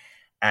 okay?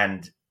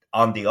 And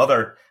on the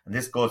other, and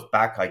this goes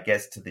back, I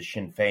guess, to the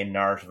Sinn Féin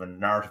narrative, and the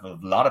narrative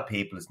of a lot of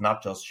people, it's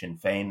not just Sinn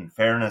Féin, in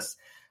fairness,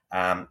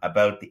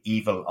 about the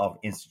evil of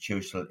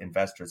institutional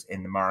investors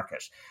in the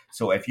market.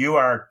 So if you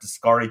are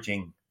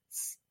discouraging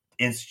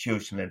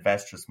institutional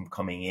investors from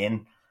coming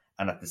in,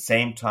 and at the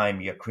same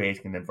time you're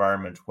creating an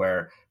environment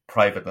where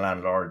private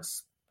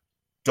landlords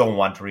don't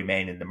want to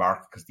remain in the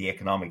market because the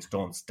economics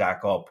don't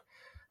stack up.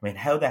 I mean,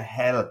 how the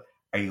hell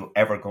are you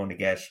ever going to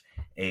get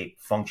a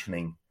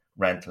functioning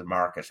rental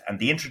market? And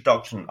the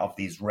introduction of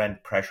these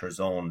rent pressure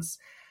zones,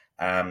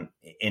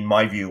 in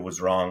my view,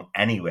 was wrong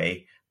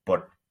anyway.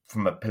 But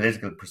from a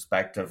political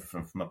perspective,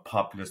 from a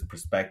populist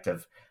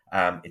perspective,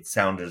 it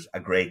sounded a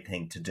great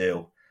thing to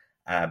do.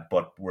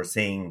 But we're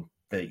seeing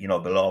the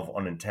law of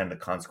unintended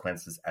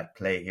consequences at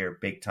play here,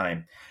 big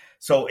time.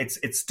 So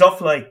it's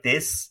stuff like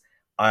this,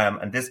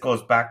 and this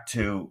goes back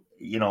to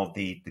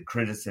the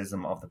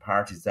criticism of the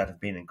parties that have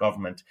been in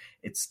government.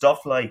 It's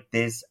stuff like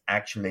this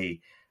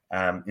actually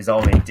is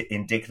all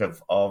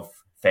indicative of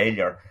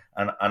failure,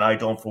 and I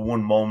don't for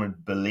one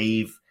moment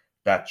believe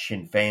that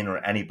Sinn Féin or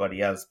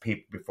anybody else,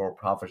 people before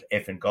profit,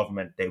 if in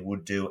government, they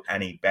would do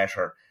any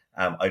better.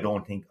 I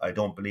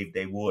don't believe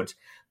they would.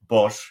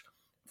 But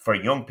for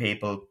young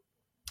people,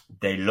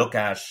 they look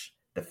at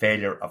the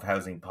failure of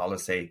housing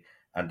policy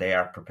and they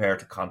are prepared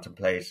to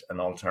contemplate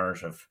an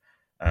alternative,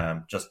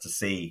 just to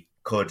see,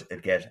 could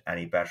it get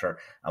any better?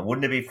 And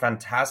wouldn't it be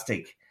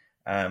fantastic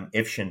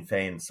if Sinn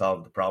Féin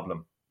solved the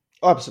problem?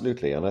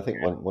 Absolutely. And I think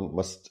one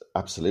must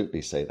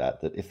absolutely say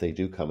that if they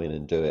do come in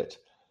and do it,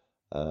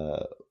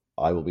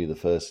 I will be the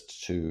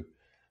first to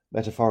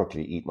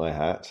metaphorically eat my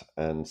hat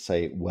and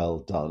say, well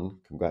done,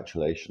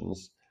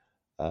 congratulations,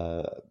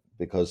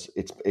 because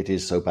it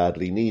is so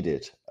badly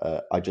needed.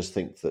 I just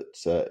think that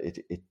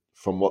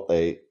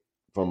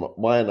from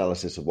my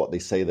analysis of what they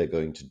say they're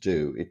going to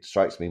do, it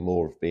strikes me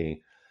more of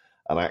being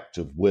an act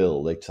of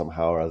will. They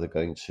somehow are either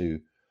going to,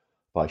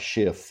 by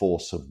sheer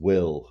force of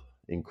will,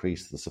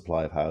 increase the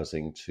supply of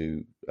housing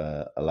to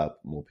allow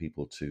more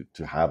people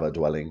to have a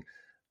dwelling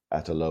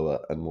at a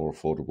lower and more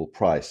affordable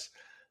price.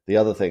 The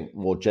other thing,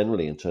 more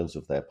generally in terms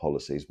of their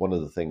policies, one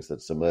of the things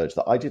that's emerged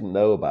that I didn't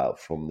know about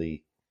from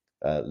the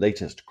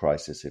latest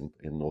crisis in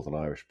Northern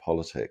Irish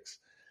politics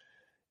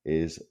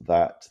is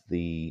that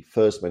the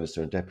First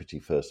Minister and Deputy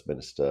First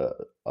Minister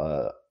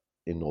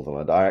in Northern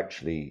Ireland are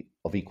actually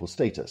of equal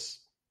status.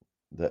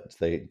 That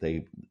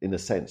they in a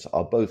sense,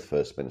 are both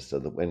First Minister.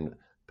 That when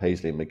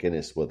Paisley and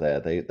McGuinness were there,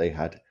 they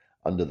had,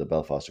 under the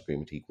Belfast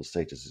Agreement, equal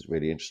status. Is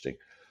really interesting,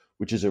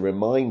 which is a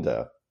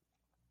reminder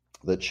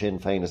that Sinn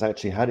Féin has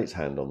actually had its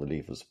hand on the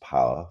levers of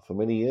power for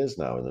many years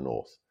now in the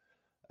north.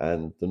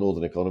 And the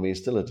northern economy is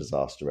still a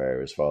disaster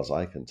area as far as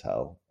I can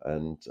tell,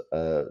 and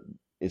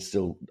is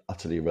still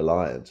utterly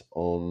reliant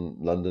on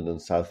London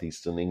and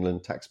southeastern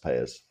England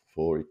taxpayers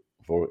for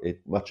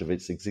much of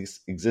its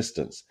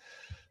existence.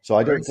 So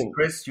I don't think...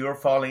 Chris, you're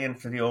falling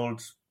into the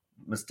old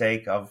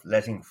mistake of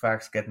letting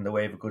facts get in the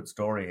way of a good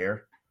story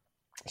here.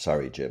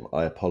 Sorry, Jim.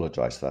 I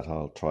apologise for that.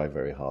 I'll try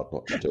very hard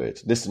not to do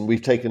it. Listen,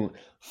 we've taken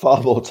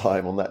far more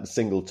time on that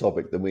single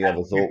topic than we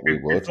ever thought we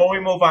would. Before we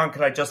move on,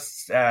 can I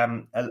just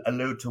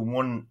allude to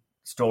one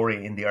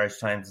story in the Irish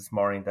Times this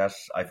morning that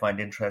I find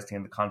interesting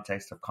in the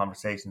context of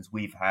conversations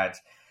we've had.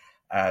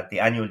 The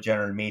annual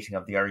general meeting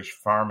of the Irish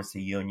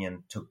Pharmacy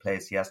Union took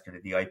place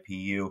yesterday, the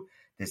IPU.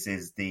 This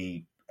is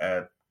the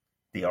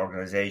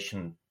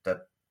organisation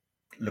that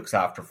looks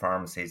after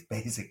pharmacies,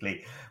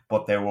 basically,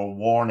 but they were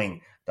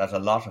warning that a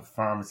lot of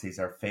pharmacies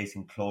are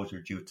facing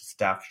closure due to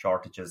staff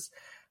shortages,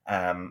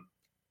 and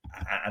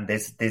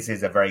this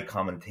is a very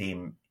common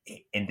theme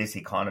in this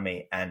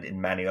economy and in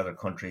many other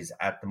countries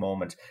at the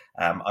moment.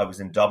 I was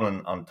in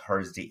Dublin on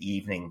Thursday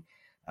evening,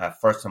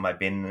 first time I've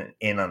been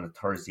in on a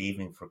Thursday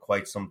evening for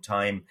quite some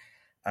time,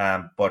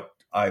 but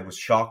I was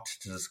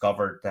shocked to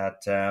discover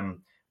that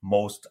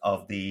most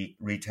of the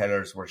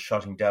retailers were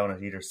shutting down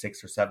at either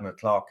 6 or 7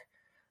 o'clock.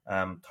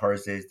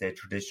 Thursdays, they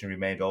traditionally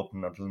remained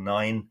open until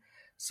 9.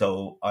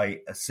 So I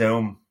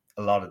assume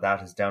a lot of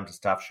that is down to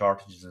staff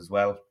shortages as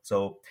well.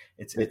 So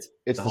it's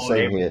the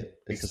same here.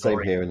 It's the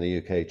same here in the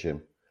UK,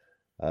 Jim.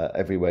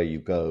 Everywhere you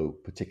go,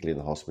 particularly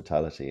in the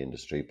hospitality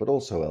industry, but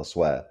also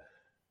elsewhere,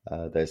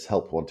 there's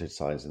help wanted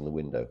signs in the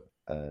window.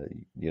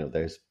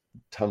 There's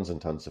tons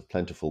and tons of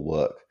plentiful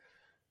work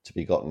to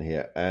be gotten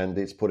here, and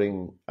this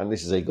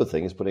is a good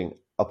thing, it's putting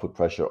upward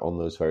pressure on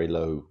those very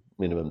low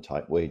minimum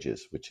type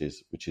wages, which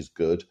is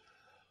good.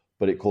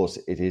 But of course,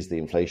 it is the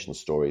inflation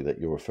story that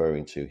you're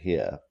referring to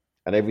here.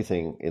 And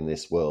everything in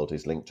this world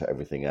is linked to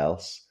everything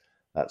else.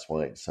 That's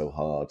why it's so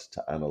hard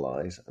to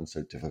analyze and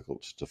so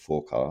difficult to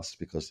forecast,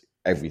 because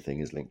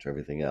everything is linked to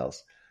everything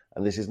else.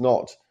 And this is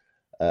not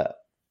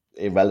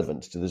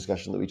irrelevant to the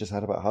discussion that we just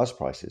had about house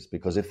prices,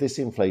 because if this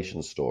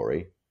inflation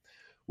story,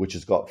 which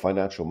has got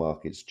financial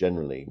markets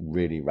generally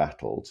really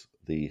rattled,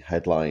 the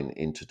headline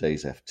in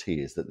today's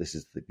FT is that this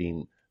has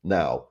been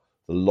now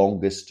the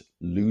longest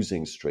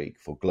losing streak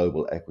for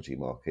global equity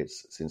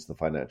markets since the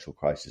financial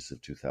crisis of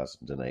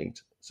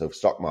 2008. So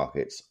stock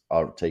markets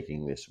are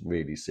taking this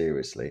really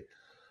seriously.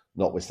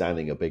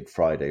 Notwithstanding a big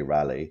Friday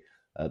rally,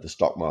 the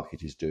stock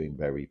market is doing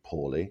very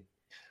poorly.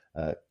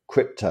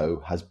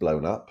 Crypto has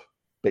blown up.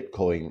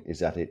 Bitcoin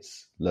is at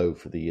its low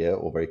for the year,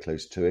 or very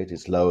close to it.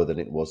 It's lower than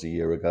it was a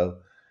year ago.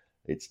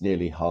 It's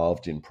nearly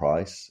halved in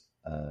price.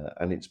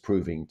 and it's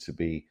proving to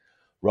be,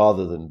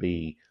 rather than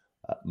be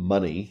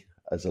money,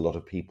 as a lot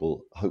of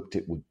people hoped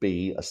it would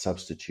be, a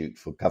substitute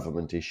for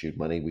government-issued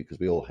money, because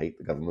we all hate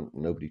the government,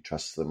 nobody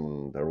trusts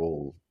them, they're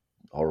all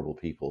horrible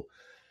people.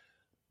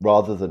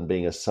 Rather than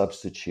being a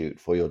substitute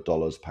for your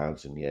dollars,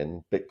 pounds, and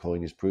yen,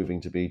 Bitcoin is proving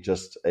to be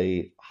just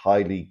a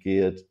highly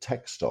geared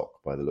tech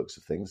stock by the looks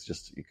of things.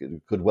 Just it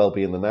could well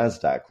be in the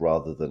NASDAQ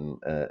rather than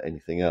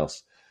anything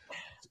else.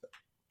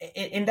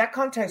 In that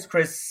context,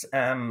 Chris,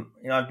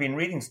 I've been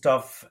reading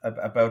stuff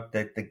about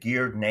the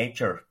geared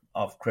nature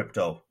of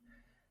crypto,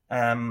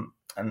 and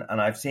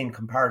I've seen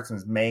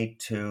comparisons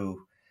made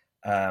to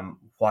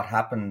what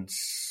happened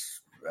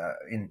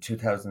in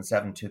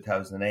 2007,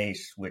 2008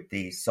 with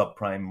the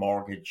subprime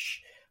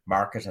mortgage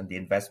market and the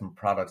investment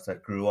products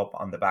that grew up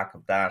on the back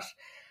of that,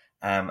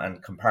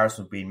 and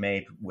comparisons being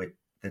made with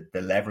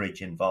the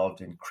leverage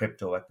involved in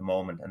crypto at the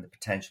moment and the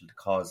potential to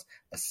cause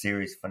a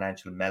serious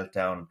financial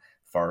meltdown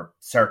for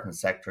certain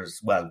sectors,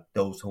 well,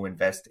 those who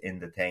invest in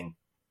the thing.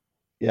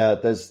 Yeah,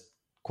 there's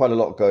quite a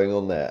lot going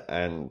on there.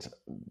 And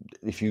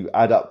if you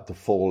add up the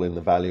fall in the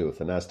value of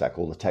the NASDAQ,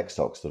 all the tech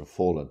stocks that have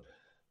fallen,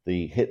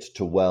 the hit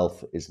to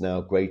wealth is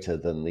now greater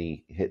than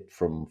the hit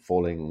from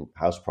falling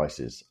house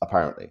prices,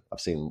 apparently. I've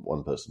seen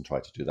one person try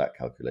to do that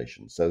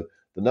calculation. So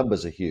the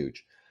numbers are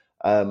huge.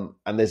 And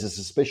there's a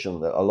suspicion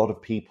that a lot of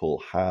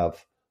people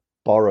have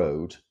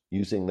borrowed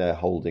using their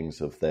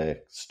holdings of their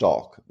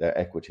stock, their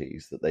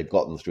equities that they've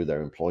gotten through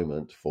their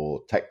employment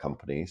for tech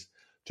companies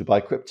to buy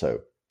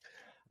crypto.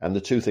 And the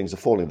two things are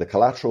falling. The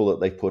collateral that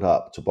they put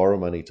up to borrow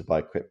money to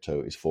buy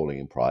crypto is falling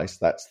in price.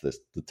 That's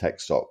the tech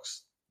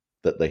stocks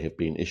that they have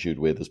been issued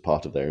with as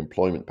part of their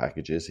employment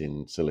packages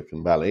in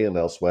Silicon Valley and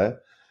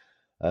elsewhere.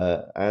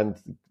 And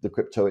the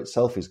crypto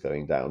itself is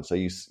going down. So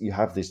you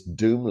have this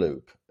doom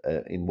loop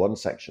in one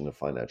section of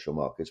financial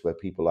markets where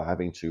people are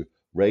having to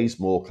raise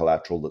more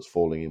collateral that's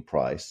falling in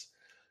price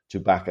to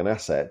back an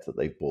asset that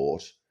they've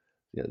bought.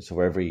 So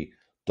for every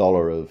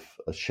dollar of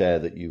a share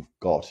that you've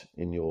got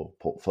in your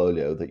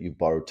portfolio that you've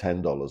borrowed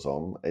 $10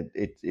 on,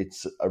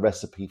 it's a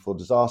recipe for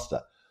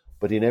disaster.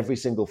 But in every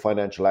single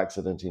financial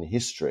accident in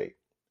history,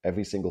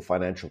 every single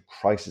financial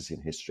crisis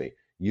in history,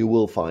 you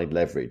will find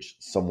leverage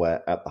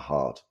somewhere at the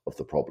heart of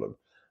the problem.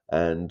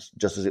 And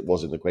just as it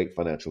was in the great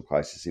financial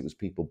crisis, it was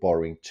people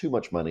borrowing too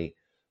much money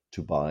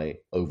to buy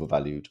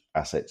overvalued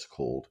assets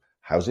called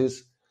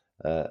houses.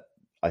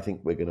 I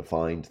think we're going to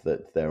find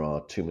that there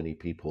are too many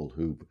people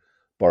who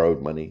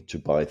borrowed money to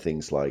buy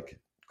things like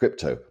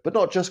crypto, but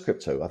not just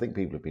crypto. I think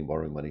people have been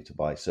borrowing money to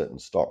buy certain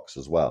stocks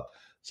as well.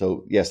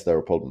 So yes, there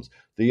are problems.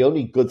 The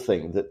only good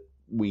thing that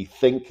we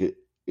think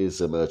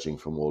is emerging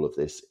from all of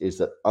this is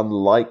that,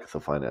 unlike the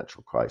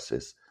financial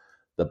crisis,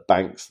 the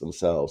banks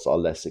themselves are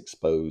less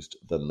exposed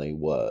than they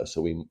were.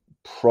 So we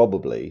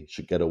probably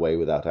should get away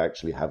without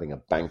actually having a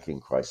banking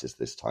crisis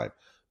this time.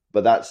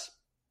 But that's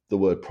the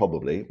word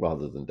probably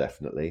rather than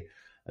definitely.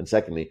 And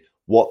secondly,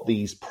 what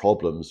these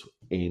problems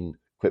in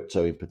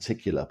crypto in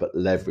particular, but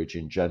leverage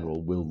in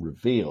general, will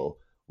reveal,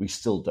 we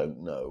still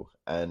don't know.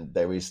 And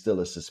there is still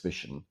a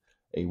suspicion,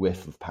 a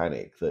whiff of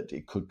panic that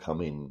it could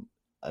come in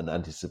an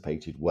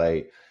anticipated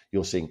way.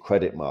 You're seeing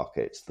credit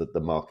markets, that the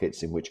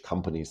markets in which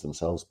companies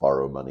themselves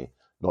borrow money,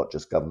 not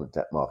just government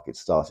debt markets,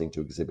 starting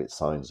to exhibit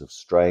signs of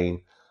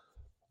strain.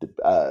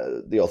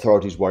 The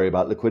authorities worry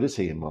about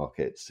liquidity in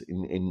markets,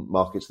 in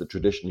markets that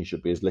traditionally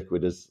should be as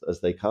liquid as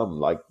they come,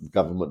 like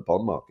government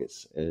bond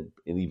markets,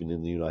 even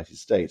in the United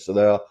States. So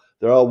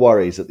there are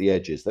worries at the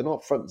edges. They're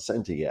not front and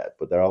center yet,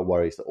 but there are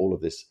worries that all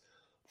of this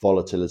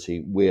volatility,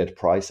 weird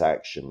price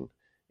action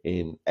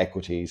in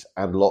equities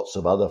and lots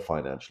of other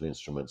financial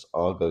instruments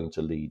are going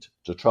to lead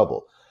to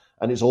trouble.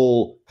 And it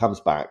all comes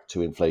back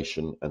to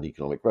inflation and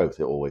economic growth.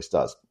 It always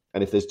does.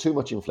 And if there's too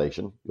much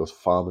inflation, your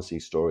pharmacy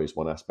story is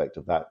one aspect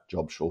of that,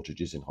 job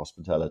shortages in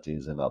hospitality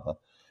is another.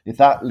 If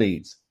that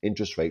leads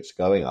interest rates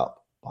going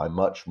up by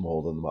much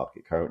more than the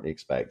market currently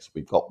expects,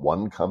 we've got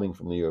one coming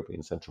from the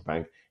European Central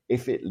Bank.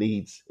 If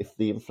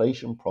the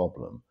inflation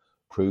problem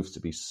proves to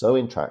be so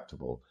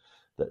intractable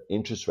that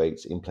interest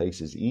rates in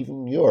places,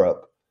 even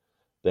Europe,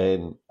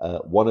 then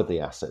one of the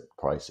asset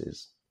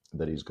prices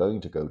that is going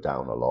to go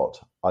down a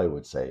lot, I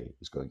would say,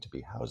 is going to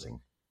be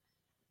housing.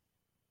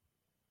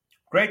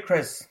 Great,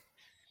 Chris.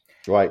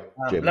 Right,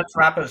 Jim. Let's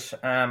wrap it.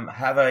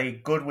 Have a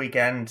good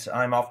weekend.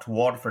 I'm off to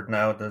Waterford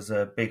now. There's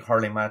a big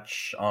hurling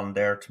match on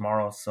there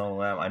tomorrow,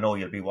 so I know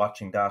you'll be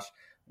watching that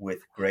with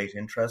great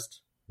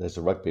interest. There's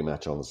a rugby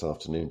match on this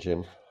afternoon,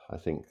 Jim. I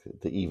think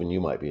that even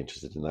you might be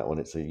interested in that one.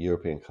 It's a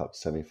European Cup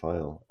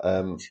semi-final.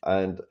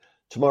 And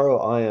tomorrow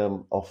I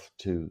am off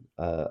to,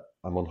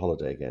 I'm on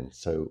holiday again.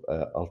 So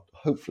I'll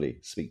hopefully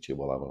speak to you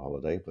while I'm on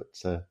holiday. But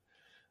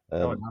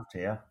I'd love to,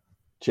 yeah.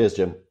 Cheers,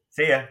 Jim.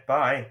 See ya.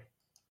 Bye.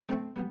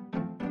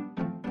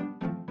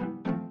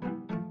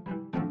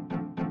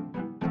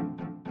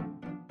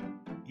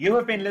 You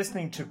have been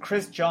listening to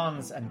Chris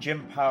Johns and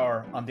Jim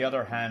Power on The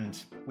Other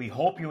Hand. We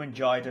hope you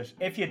enjoyed it.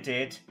 If you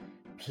did,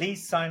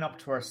 please sign up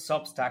to our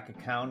Substack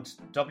account,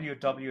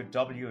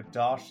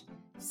 www.cjp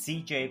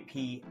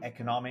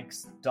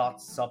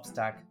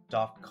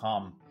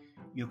cjpeconomics.substack.com.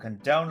 You can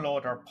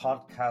download our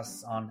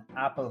podcasts on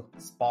Apple,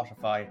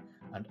 Spotify,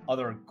 and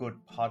other good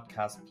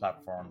podcast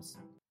platforms.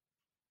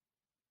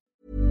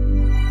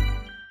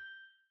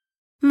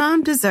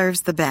 Mom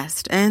deserves the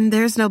best, and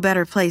there's no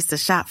better place to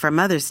shop for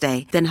Mother's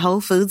Day than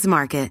Whole Foods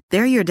Market.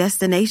 They're your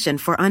destination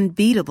for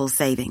unbeatable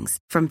savings,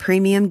 from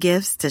premium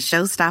gifts to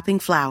show-stopping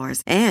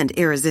flowers and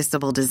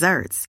irresistible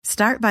desserts.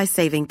 Start by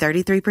saving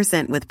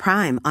 33% with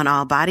Prime on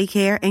all body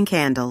care and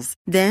candles.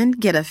 Then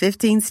get a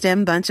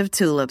 15-stem bunch of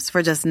tulips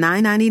for just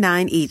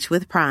 $9.99 each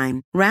with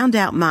Prime. Round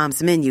out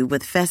Mom's menu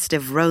with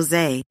festive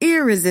rosé,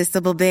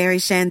 irresistible berry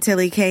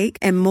chantilly cake,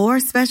 and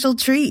more special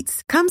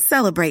treats. Come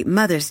celebrate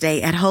Mother's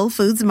Day at Whole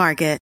Foods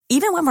Market.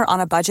 Even when we're on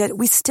a budget,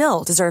 we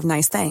still deserve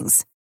nice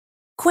things.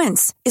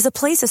 Quince is a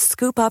place to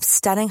scoop up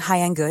stunning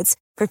high-end goods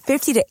for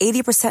 50 to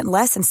 80%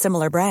 less than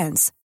similar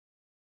brands.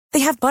 They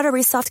have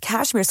buttery soft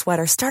cashmere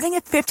sweaters starting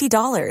at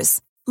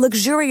 $50,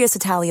 luxurious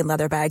Italian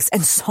leather bags,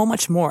 and so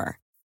much more.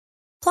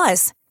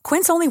 Plus,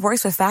 Quince only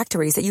works with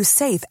factories that use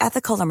safe,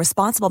 ethical, and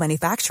responsible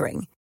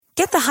manufacturing.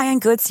 Get the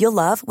high-end goods you'll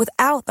love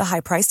without the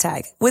high price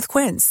tag with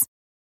Quince.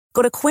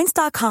 Go to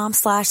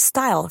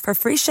quince.com/style for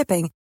free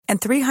shipping and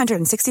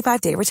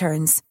 365-day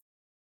returns.